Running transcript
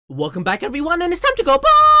Welcome back everyone, and it's time to go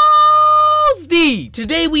balls deep.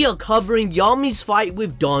 Today we are covering Yami's fight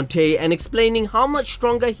with Dante and explaining how much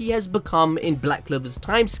stronger he has become in Black Clover's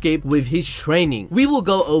time skip with his training. We will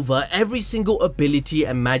go over every single ability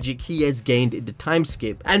and magic he has gained in the time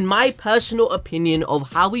skip and my personal opinion of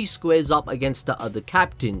how he squares up against the other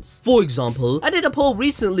captains. For example, I did a poll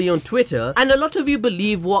recently on Twitter and a lot of you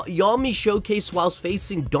believe what Yami showcased whilst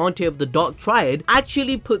facing Dante of the Dark Triad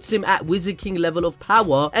actually puts him at Wizard King level of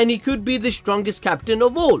power and he could be the strongest captain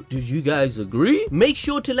of all. Do you guys agree? Make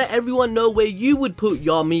sure to let everyone know where you would put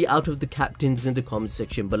Yami out of the captains in the comment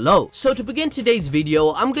section below. So to begin today's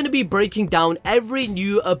video, I'm going to be breaking down every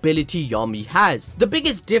new ability Yami has. The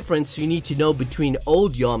biggest difference you need to know between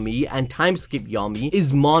old Yami and time skip Yami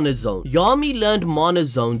is Mana Zone. Yami learned Mana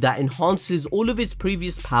Zone that enhances all of his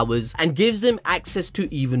previous powers and gives him access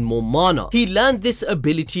to even more mana. He learned this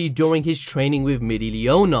ability during his training with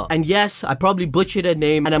Leona. And yes, I probably butchered her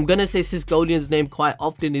name and I'm gonna say Fugeleon's name quite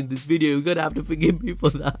often in this video. You're gonna have to forgive me for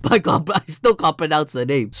that. But I still can't pronounce her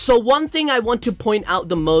name. So one thing I want to point out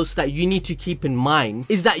the most that you need to keep in mind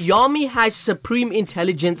is that Yami has supreme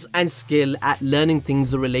intelligence and skill at learning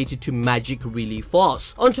things related to magic really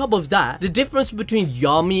fast. On top of that, the difference between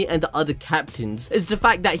Yami and the other captains is the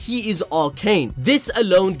fact that he is arcane. This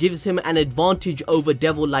alone gives him an advantage over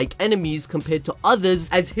devil-like enemies compared to others,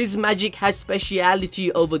 as his magic has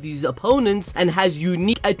speciality over these opponents and has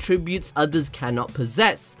unique attributes others cannot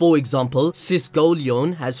possess. For example,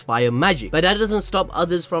 Fugeleon has fire magic, but that doesn't stop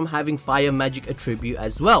others from having fire magic attribute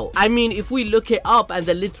as well. I mean, if we look it up and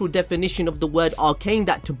the literal definition of the word arcane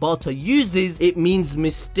that Tabata uses, it means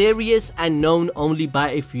mysterious and known only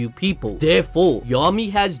by a few people. Therefore,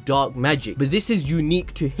 Yami has dark magic, but this is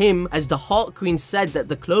unique to him, as the Heart Queen said that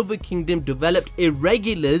the Clover Kingdom developed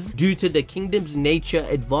irregulars due to the kingdom's nature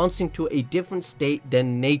advancing to a different state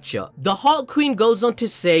than nature. The Heart Queen goes on to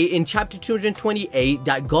say in chapter 228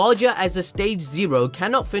 that Guardia as a stage 0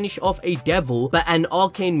 cannot finish off a devil, but an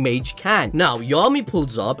arcane mage can. Now, Yami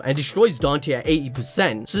pulls up and destroys Dante at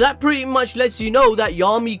 80%, so that pretty much lets you know that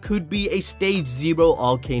Yami could be a stage 0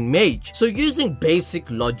 arcane mage. So using basic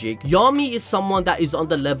logic, Yami is someone that is on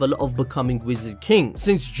the level of becoming Wizard King,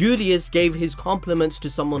 since Julius gave his compliments to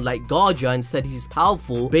someone like Guardia and said he's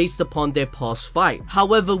powerful based upon their past fight.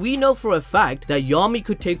 However, we know for a fact that Yami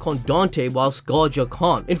could take on Dante whilst Guardia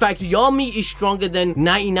can't. In fact, Yami is stronger than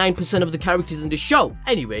 99% of the characters in the show.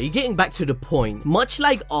 Anyway, getting back to the point, much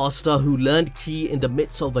like Asta, who learned Ki in the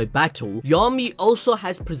midst of a battle, Yami also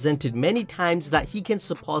has presented many times that he can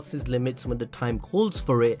surpass his limits when the time calls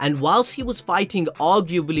for it, and whilst he was fighting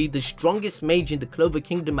arguably the strongest mage in the Clover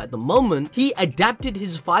Kingdom at the moment, he adapted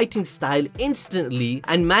his fighting style instantly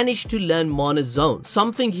and managed to learn Mana Zone,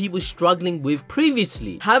 something he was struggling with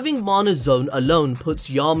previously. Having Mana Zone alone puts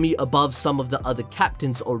Yami above some of the other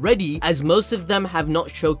captains already, as most of them have not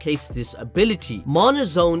showcased this ability. Mana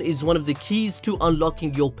Zone is one of the keys to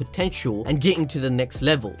unlocking your potential and getting to the next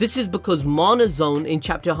level. This is because Mana Zone in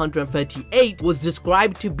chapter 138 was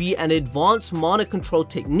described to be an advanced mana control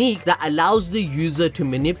technique that allows the user to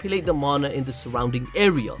manipulate the mana in the surrounding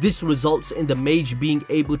area. This results in the mage being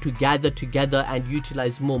able to gather together and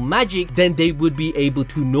utilize more magic than they would be able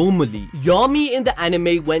to normally. Yami in the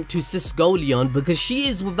anime went to Fugeleon because she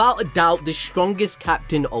is without a doubt the strongest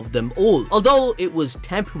captain of them all. Although it was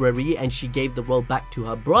temporary and she gave the role back to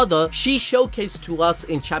her brother, she showcased to us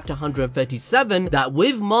in chapter 137 that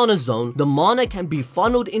with Mana Zone, the mana can be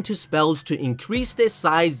funneled into spells to increase their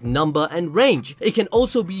size, number and range. It can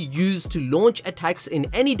also be used to launch attacks in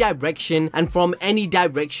any direction and from any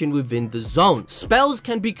direction within the zone. Spells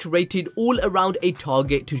can be created all around a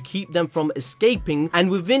target to keep them from escaping and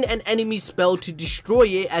within an enemy spell to destroy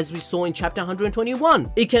it, as we saw in chapter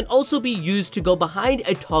 121. It can also be used to go behind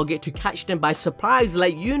a target to catch them by surprise,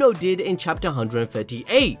 like Yuno did in chapter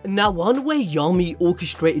 138. Now, one way Yami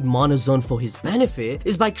orchestrated Mana Zone for his benefit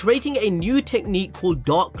is by creating a new technique called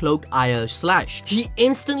Dark Cloak IR Slash. He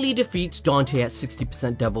instantly defeats Dante at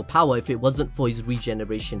 60% devil power if it wasn't for his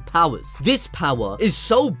regeneration powers. This power is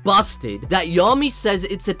so busted that Yami says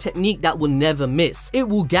it's a technique that will never miss. It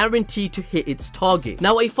will guarantee to hit its target.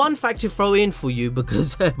 Now, a fun fact to throw in for you,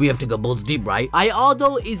 because we have to go balls deep, right?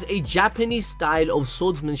 Ayado is a Japanese style of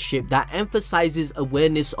swordsmanship that emphasizes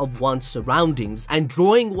awareness awareness of one's surroundings and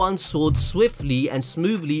drawing one's sword swiftly and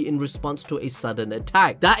smoothly in response to a sudden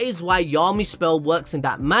attack. That is why Yami's spell works in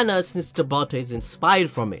that manner, since Tabata is inspired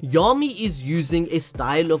from it. Yami is using a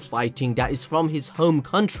style of fighting that is from his home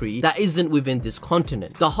country that isn't within this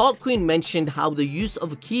continent. The Hawk Queen mentioned how the use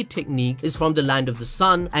of a key technique is from the land of the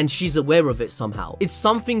sun, and she's aware of it somehow. It's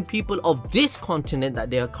something people of this continent that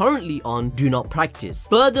they are currently on do not practice,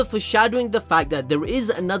 further foreshadowing the fact that there is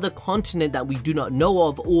another continent that we do not know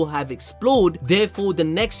of or have explored, therefore the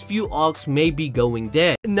next few arcs may be going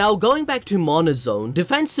there. Now going back to Mana Zone,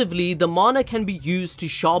 defensively the mana can be used to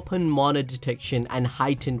sharpen mana detection and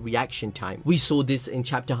heighten reaction time. We saw this in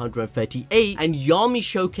chapter 138, and Yami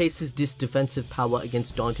showcases this defensive power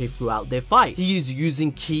against Dante throughout their fight. He is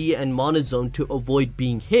using Ki and Mana Zone to avoid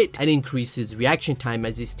being hit and increase his reaction time,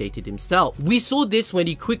 as he stated himself. We saw this when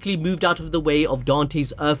he quickly moved out of the way of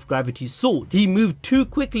Dante's Earth Gravity Sword. He moved too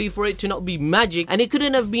quickly for it to not be magic, and it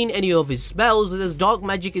couldn't have been any of his spells, as dark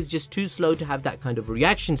magic is just too slow to have that kind of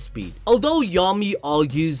reaction speed. Although Yami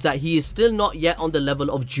argues that he is still not yet on the level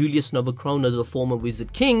of Julius Novacrona, the former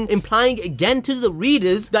Wizard King, implying again to the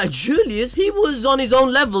readers that Julius, he was on his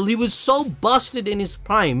own level. He was so busted in his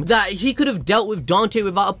prime that he could have dealt with Dante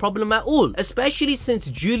without a problem at all, especially since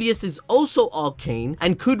Julius is also arcane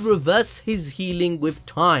and could reverse his healing with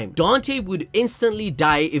time. Dante would instantly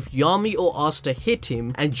die if Yami or Asta hit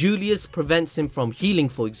him and Julius prevents him from healing,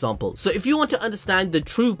 for example. So if you want to understand the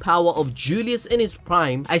true power of Julius in his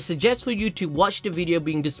prime, I suggest for you to watch the video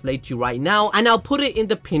being displayed to you right now, and I'll put it in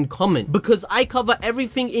the pinned comment, because I cover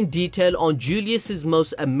everything in detail on Julius's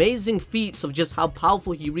most amazing feats of just how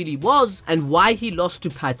powerful he really was and why he lost to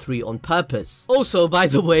Pathri on purpose. Also, by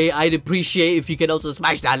the way, I'd appreciate if you could also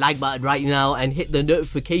smash that like button right now and hit the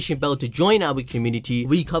notification bell to join our community.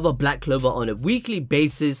 We cover Black Clover on a weekly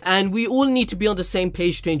basis, and we all need to be on the same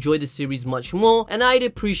page to enjoy the series much more, and I'd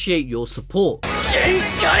appreciate your support.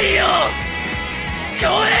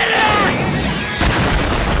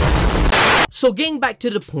 So getting back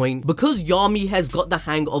to the point, because Yami has got the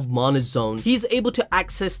hang of Mana Zone, he's able to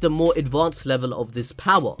access the more advanced level of this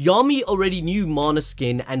power. Yami already knew Mana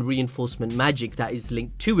Skin and Reinforcement Magic that is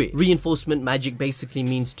linked to it. Reinforcement Magic basically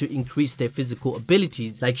means to increase their physical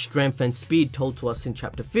abilities like strength and speed, told to us in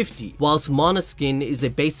chapter 50, whilst Mana Skin is a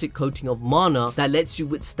basic coating of mana that lets you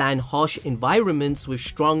withstand harsh environments with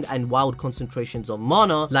strong and wild concentrations of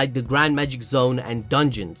mana like the Grand Magic Zone and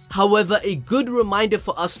dungeons. However, a good reminder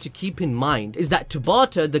for us to keep in mind is that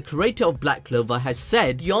Tabata, the creator of Black Clover, has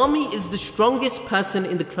said Yami is the strongest person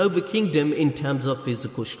in the Clover Kingdom in terms of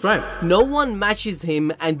physical strength. No one matches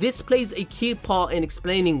him, and this plays a key part in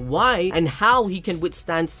explaining why and how he can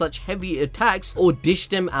withstand such heavy attacks or dish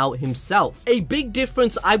them out himself. A big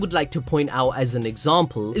difference I would like to point out as an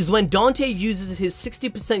example is when Dante uses his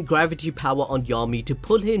 60% gravity power on Yami to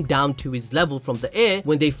pull him down to his level from the air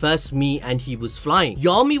when they first meet and he was flying.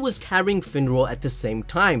 Yami was carrying Finral at the same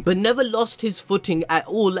time, but never lost his footing at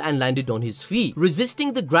all and landed on his feet.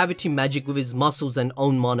 Resisting the gravity magic with his muscles and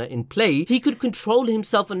own mana in play, he could control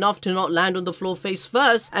himself enough to not land on the floor face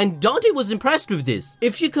first, and Dante was impressed with this.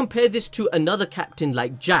 If you compare this to another captain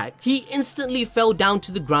like Jack, he instantly fell down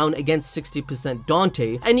to the ground against 60%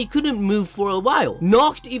 Dante and he couldn't move for a while.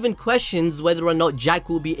 Noct even questions whether or not Jack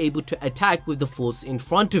will be able to attack with the force in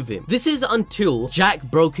front of him. This is until Jack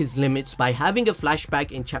broke his limits by having a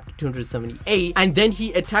flashback in chapter 278, and then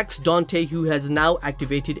he attacks Dante, who has now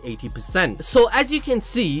activated 80%. So as you can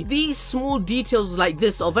see, these small details like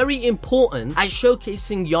this are very important at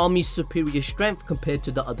showcasing Yami's superior strength compared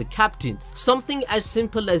to the other captains. Something as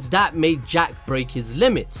simple as that made Jack break his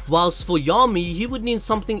limits, whilst for Yami, he would need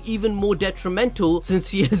something even more detrimental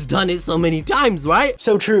since he has done it so many times, right?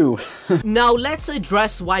 So true. Now let's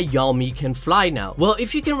address why Yami can fly now. Well,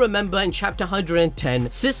 if you can remember in chapter 110,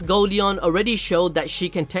 Fugeleon already showed that she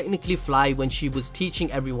can technically fly when she was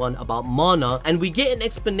teaching everyone about mana, and we get an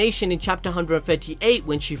explanation in chapter 138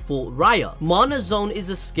 when she fought Raya. Mana Zone is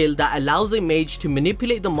a skill that allows a mage to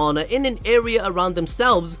manipulate the mana in an area around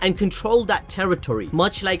themselves and control that territory,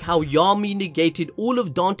 much like how Yami negated all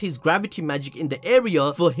of Dante's gravity magic in the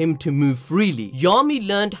area for him to move freely. Yami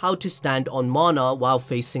learned how to stand on mana while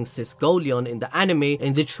facing Fugeleon in the anime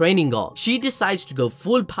in the training arc. She decides to go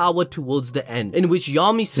full power towards the end, in which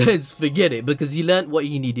Yami says forget it because he learned what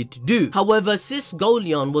he needed to do. However,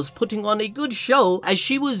 Fugeleon was putting putting on a good show as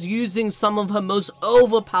she was using some of her most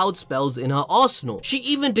overpowered spells in her arsenal. She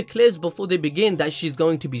even declares before they begin that she's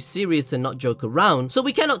going to be serious and not joke around, so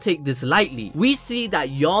we cannot take this lightly. We see that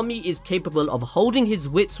Yami is capable of holding his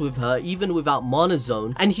wits with her even without Mana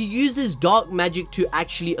Zone, and he uses dark magic to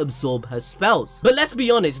actually absorb her spells. But let's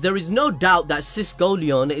be honest, there is no doubt that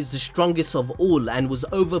Fugeleon is the strongest of all and was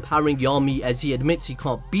overpowering Yami, as he admits he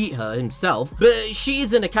can't beat her himself, but she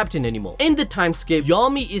isn't a captain anymore. In the time skip,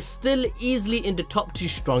 Yami is still easily in the top 2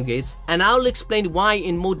 strongest, and I'll explain why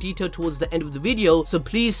in more detail towards the end of the video, so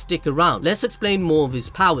please stick around. Let's explain more of his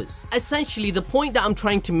powers. Essentially, the point that I'm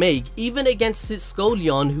trying to make, even against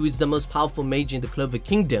Fugeleon, who is the most powerful mage in the Clover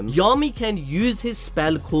Kingdom, Yami can use his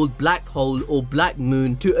spell called Black Hole or Black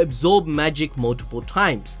Moon to absorb magic multiple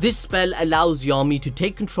times. This spell allows Yami to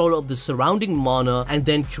take control of the surrounding mana and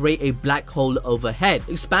then create a black hole overhead,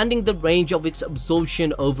 expanding the range of its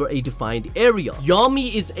absorption over a defined area.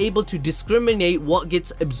 Yami is able to discriminate what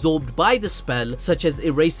gets absorbed by the spell, such as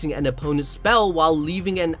erasing an opponent's spell while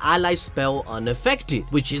leaving an ally spell unaffected,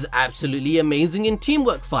 which is absolutely amazing in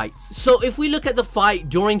teamwork fights. So if we look at the fight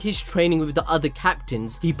during his training with the other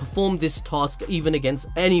captains, he performed this task even against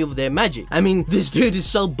any of their magic. I mean, this dude is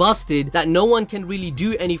so busted that no one can really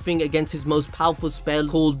do anything against his most powerful spell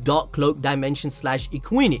called Dark Cloak Dimension /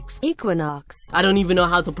 Equinox. I don't even know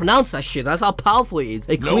how to pronounce that shit. That's how powerful it is.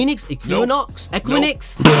 Equinox? Nope. Equinox? Nope.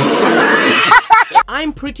 Equinox? Nope.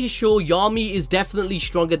 I'm pretty sure Yami is definitely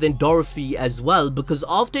stronger than Dorothy as well, because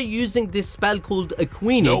after using this spell called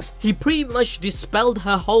Equinox, he pretty much dispelled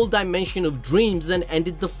her whole dimension of dreams and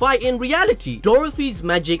ended the fight in reality. Dorothy's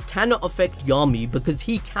magic cannot affect Yami because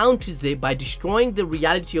he counters it by destroying the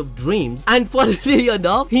reality of dreams, and funnily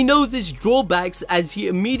enough, he knows its drawbacks as he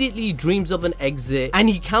immediately dreams of an exit, and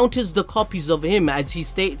he counters the copies of him as he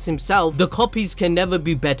states himself, the copies can never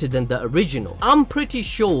be better than the original. I'm pretty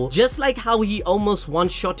sure, just like how he almost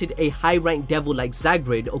one-shotted a high-ranked devil like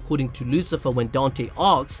Zagrid, according to Lucifer when Dante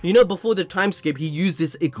asks, you know, before the time skip he used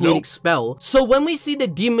this Equinox spell. So when we see the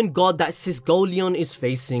demon god that Fugeleon is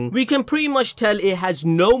facing, we can pretty much tell it has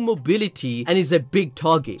no mobility and is a big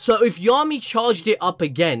target. So if Yami charged it up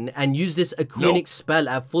again and used this Equinox spell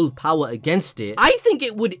at full power against it, I think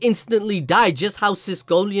it would instantly die, just how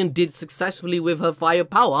Fugeleon did successfully with her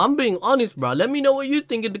firepower. I'm being honest, bro. Let me know what you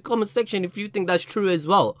think in the comment section if you think that's true as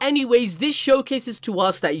well. Anyways, this showcases to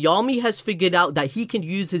us that Yami has figured out that he can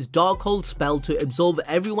use his Dark Hole spell to absorb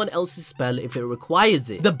everyone else's spell if it requires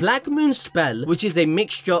it. The Black Moon spell, which is a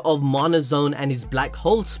mixture of Mana Zone and his Black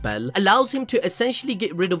Hole spell, allows him to essentially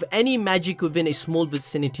get rid of any magic within a small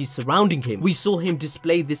vicinity surrounding him. We saw him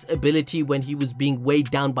display this ability when he was being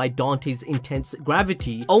weighed down by Dante's intense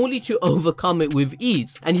gravity, only to overcome it with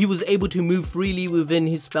ease, and he was able to move freely within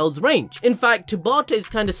his spell's range. In fact, Tabata is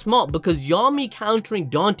kinda smart because Yami countering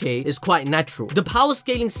Dante is quite natural. The power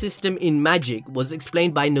scaling system in magic was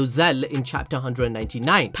explained by Nozel in chapter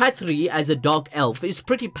 199. Patri, as a dark elf, is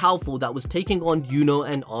pretty powerful that was taking on Yuno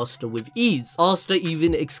and Asta with ease. Asta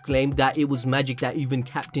even exclaimed that it was magic that even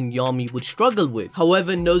Captain Yami would struggle with.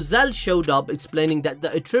 However, Nozel showed up explaining that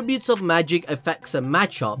the attributes of magic affects a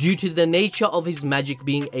matchup due to the nature of his magic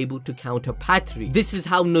being able to counter Patri. This is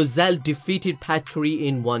how Nozel defeated Patri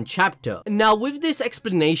in one chapter. Now with this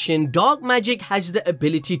explanation, dark magic has the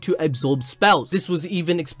ability to absorb spells. This was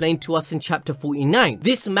even explained to us in chapter 49.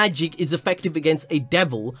 This magic is effective against a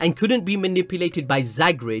devil and couldn't be manipulated by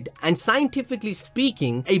Zagrid, and scientifically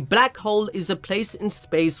speaking, a black hole is a place in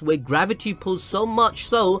space where gravity pulls so much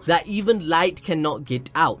so that even light cannot get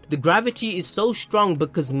out. The gravity is so strong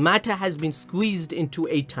because matter has been squeezed into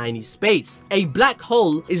a tiny space. A black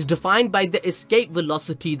hole is defined by the escape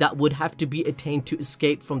velocity that would have to be attained to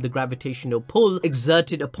escape from the gravitational pull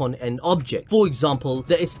exerted upon an object. For example,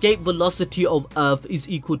 the escape velocity of Earth is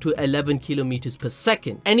equal to 11 kilometers per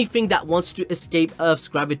second. Anything that wants to escape Earth's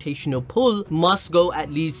gravitational pull must go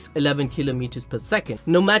at least 11 kilometers per second.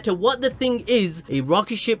 No matter what the thing is, a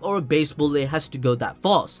rocket ship or a baseball, it has to go that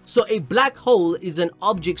fast. So a black hole is an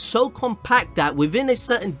object so compact that within a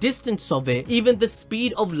certain distance of it, even the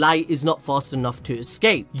speed of light is not fast enough to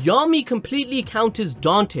escape. Yami completely counters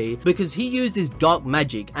Dante because he uses dark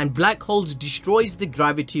magic, and black holes destroys the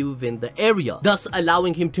gravity within the area, thus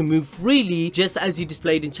allowing him to move freely freely, just as he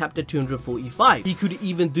displayed in chapter 245. He could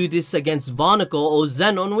even do this against Varnica or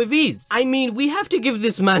Zenon with ease. I mean, we have to give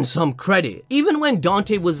this man some credit. Even when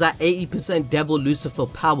Dante was at 80% Devil Lucifer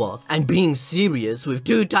power and being serious with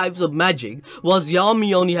 2 types of magic, whilst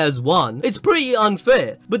Yami only has 1, it's pretty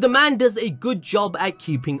unfair. But the man does a good job at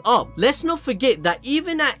keeping up. Let's not forget that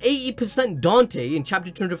even at 80% Dante in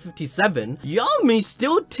chapter 257, Yami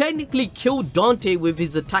still technically killed Dante with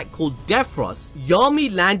his attack called Death Thrust.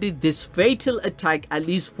 Yami landed this fatal attack at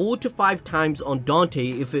least 4 to 5 times on Dante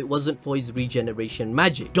if it wasn't for his regeneration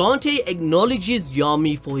magic. Dante acknowledges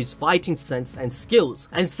Yami for his fighting sense and skills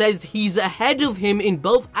and says he's ahead of him in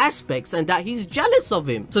both aspects and that he's jealous of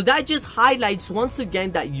him. So that just highlights once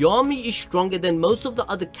again that Yami is stronger than most of the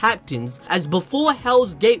other captains, as before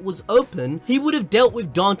Hell's Gate was open, he would have dealt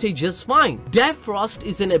with Dante just fine. Death Thrust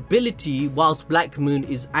is an ability whilst Black Moon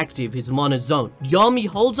is active, his mana zone. Yami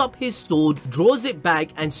holds up his sword, draws it back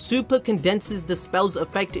and super condenses the spell's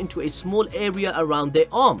effect into a small area around their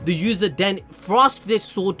arm. The user then thrusts their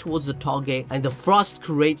sword towards the target and the thrust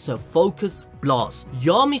creates a focus blast.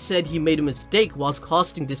 Yami said he made a mistake whilst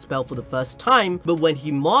casting this spell for the first time, but when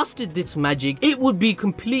he mastered this magic, it would be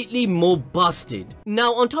completely more busted.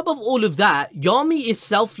 Now, on top of all of that, Yami is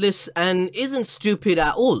selfless and isn't stupid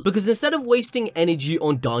at all, because instead of wasting energy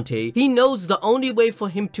on Dante, he knows the only way for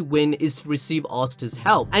him to win is to receive Asta's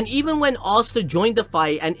help. And even when Asta joined the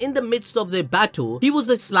fight and in the midst of their battle, he was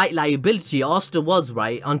a slight liability, Asta was,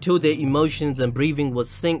 right, until their emotions and breathing was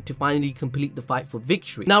synced to finally complete the fight for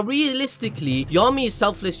victory. Now, realistically, Yami is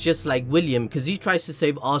selfless just like William, because he tries to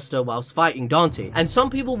save Asta whilst fighting Dante. And some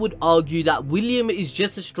people would argue that William is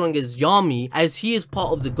just as strong as Yami, as he is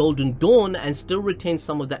part of the Golden Dawn and still retains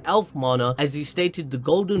some of the elf mana, as he stated the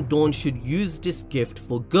Golden Dawn should use this gift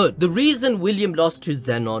for good. The reason William lost to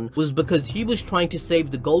Zenon was because he was trying to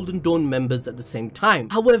save the Golden Dawn members at the same time.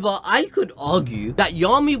 However, I could argue that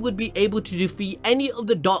Yami would be able to defeat any of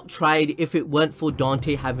the Dark Triad if it weren't for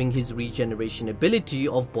Dante having his regeneration ability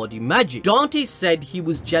of body magic. Dante said he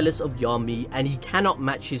was jealous of Yami and he cannot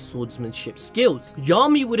match his swordsmanship skills.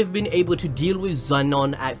 Yami would have been able to deal with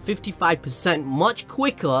Zenon at 55% much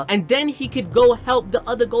quicker, and then he could go help the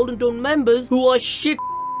other Golden Dawn members who are shit.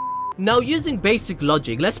 Now, using basic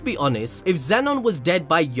logic, let's be honest, if Zenon was dead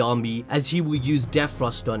by Yami, as he will use Death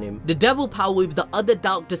Thrust on him, the devil power with the other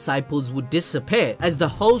Dark Disciples would disappear, as the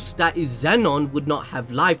host that is Zenon would not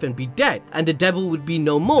have life and be dead, and the devil would be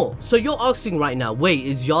no more. So you're asking right now, wait,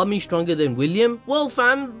 is Yami stronger than William? Well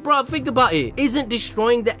fam, bruh, think about it. Isn't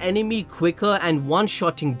destroying the enemy quicker and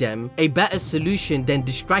one-shotting them a better solution than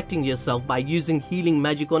distracting yourself by using healing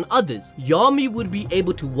magic on others? Yami would be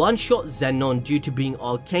able to one-shot Zenon due to being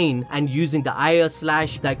arcane and using the Aya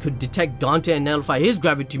Slash that could detect Dante and nullify his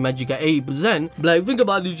gravity magic at 80%. But like, think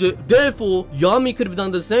about this shit. Therefore, Yami could have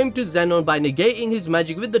done the same to Zenon by negating his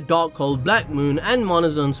magic with the Dark Hold, Black Moon and Mana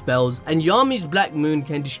Zone spells, and Yami's Black Moon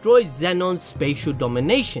can destroy Zenon's spatial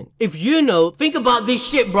domination. If you know, think about this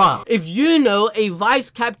shit, bruh. If you know a Vice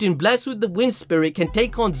Captain blessed with the Wind Spirit can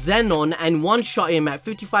take on Zenon and one-shot him at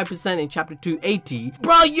 55% in chapter 280,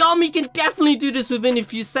 bruh, Yami can definitely do this within a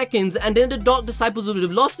few seconds, and then the Dark Disciples would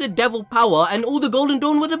have lost their devil power and all the Golden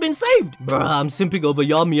Dawn would have been saved. Bruh, I'm simping over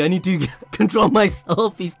Yami. I need to control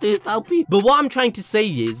myself. He's too salty. But what I'm trying to say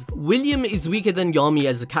is, William is weaker than Yami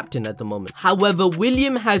as a captain at the moment. However,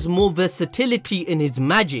 William has more versatility in his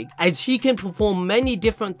magic, as he can perform many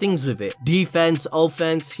different things with it. Defense,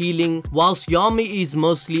 offense, healing, whilst Yami is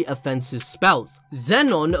mostly offensive spells.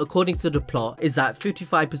 Zenon, according to the plot, is at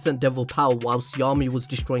 55% devil power, whilst Yami was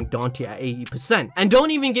destroying Dante at 80%. And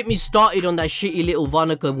don't even get me started on that shitty little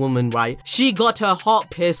Varnica woman, right? She got her heart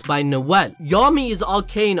pierced by Noel. Yami is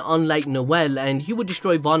arcane unlike Noel, and he would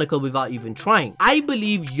destroy Varnica without even trying. I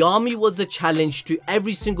believe Yami was a challenge to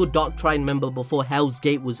every single Dark Triad member before Hell's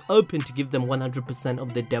Gate was open to give them 100%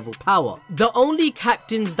 of their devil power. The only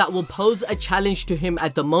captains that will pose a challenge to him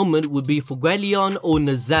at the moment would be Fugeleon or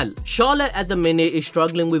Nozel. Charlotte at the minute is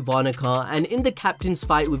struggling with Varnica, and in the captain's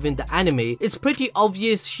fight within the anime, it's pretty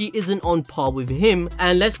obvious she isn't on par with him,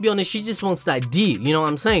 and let's be honest, she just wants that D, you know what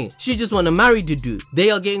I'm saying? She just want to marry the dude. They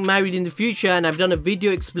are getting married in the future, and I've done a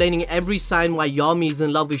video explaining every sign why Yami is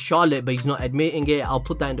in love with Charlotte, but he's not admitting it. I'll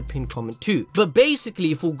put that in the pinned comment too. But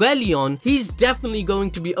basically, Fugeleon, he's definitely going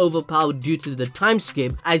to be overpowered due to the time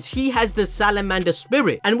skip, as he has the Salamander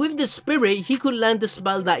Spirit, and with the Spirit, he could learn the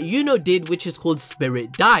spell that Yuno did, which is called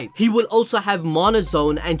Spirit Dive. He will also have Mana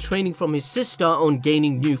Zone and training from his sister on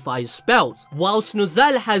gaining new fire spells, whilst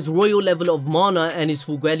Nozel has royal level of mana and is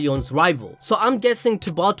Fugeleon's rival. So I'm guessing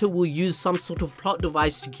to Tabata will use some sort of plot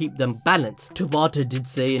device to keep them balanced. Tabata did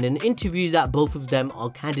say in an interview that both of them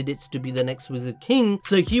are candidates to be the next Wizard King,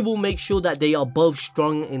 so he will make sure that they are both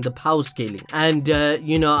strong in the power scaling. And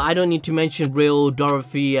you know, I don't need to mention Real,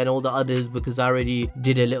 Dorothy and all the others because I already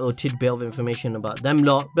did a little tidbit of information about them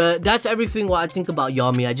lot. But that's everything what I think about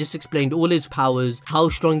Yami. I just explained all his powers. How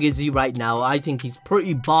strong is he right now? I think he's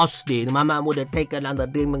pretty bastard. My man would have taken on the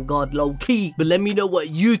Demon God low key. But let me know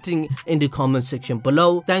what you think in the comment section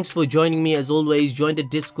below. Thanks for joining me as always. Join the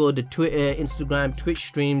Discord, the Twitter, Instagram, Twitch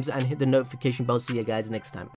streams, and hit the notification bell. See you guys next time.